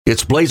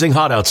It's blazing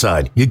hot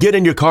outside. You get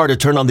in your car to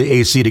turn on the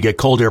AC to get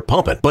cold air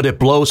pumping, but it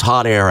blows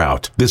hot air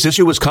out. This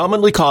issue is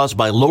commonly caused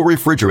by low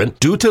refrigerant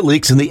due to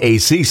leaks in the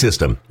AC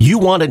system. You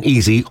want an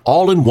easy,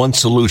 all-in-one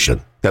solution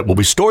that will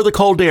restore the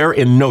cold air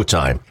in no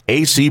time.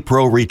 AC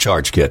Pro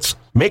Recharge Kits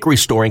make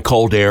restoring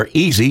cold air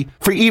easy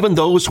for even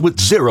those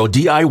with zero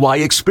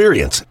DIY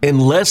experience in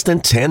less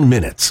than 10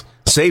 minutes.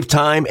 Save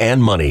time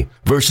and money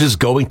versus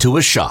going to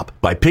a shop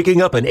by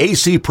picking up an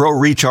AC Pro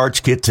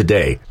Recharge Kit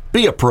today.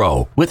 Be a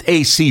pro with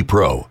AC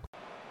Pro.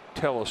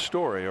 Tell a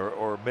story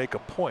or make a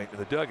point in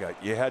the dugout.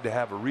 You had to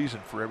have a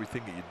reason for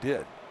everything that you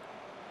did.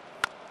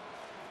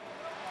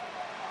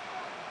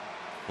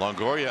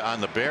 Longoria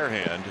on the bare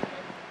hand,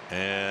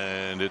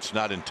 and it's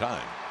not in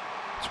time.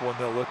 It's one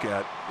they'll look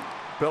at.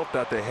 Belt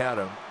thought they had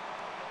him.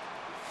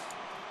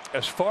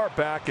 As far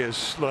back as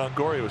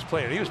Longoria was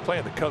playing, he was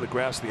playing the cut of the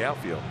grass of the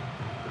outfield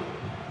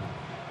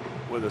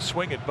with a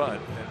swing and bunt.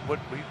 And what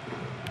we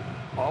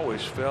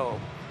always fail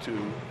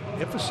to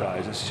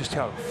emphasize is just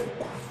how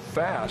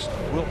fast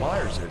Will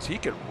Myers is. He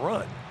can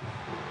run.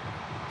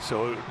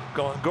 So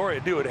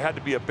Longoria knew it had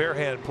to be a bare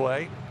hand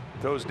play.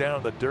 Throws down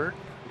in the dirt.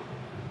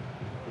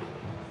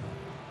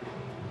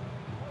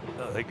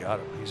 Oh, they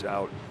got him. He's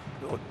out.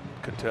 They'll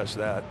contest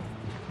that.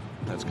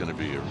 That's going to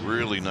be a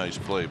really nice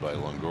play by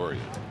Longoria.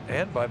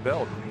 And by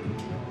Belt.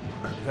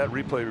 That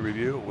replay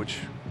review, which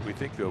we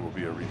think there will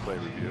be a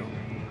replay review,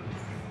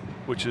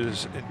 which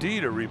is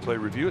indeed a replay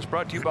review, is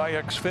brought to you by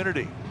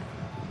Xfinity.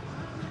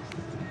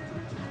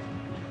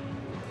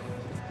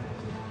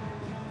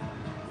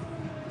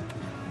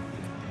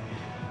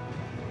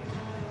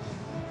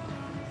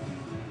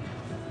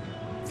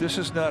 This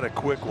is not a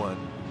quick one.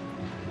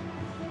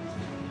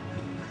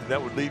 And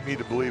that would lead me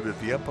to believe that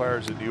the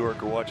umpires in New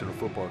York are watching a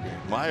football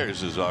game.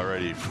 Myers is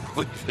already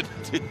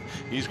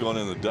he's going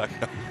in the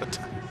dugout.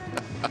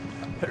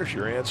 There's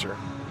your answer.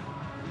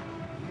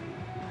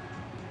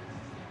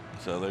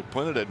 So they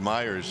pointed at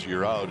Myers,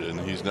 you're out, and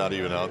he's not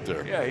even out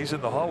there. Yeah, he's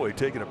in the hallway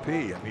taking a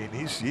pee. I mean,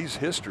 he's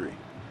history.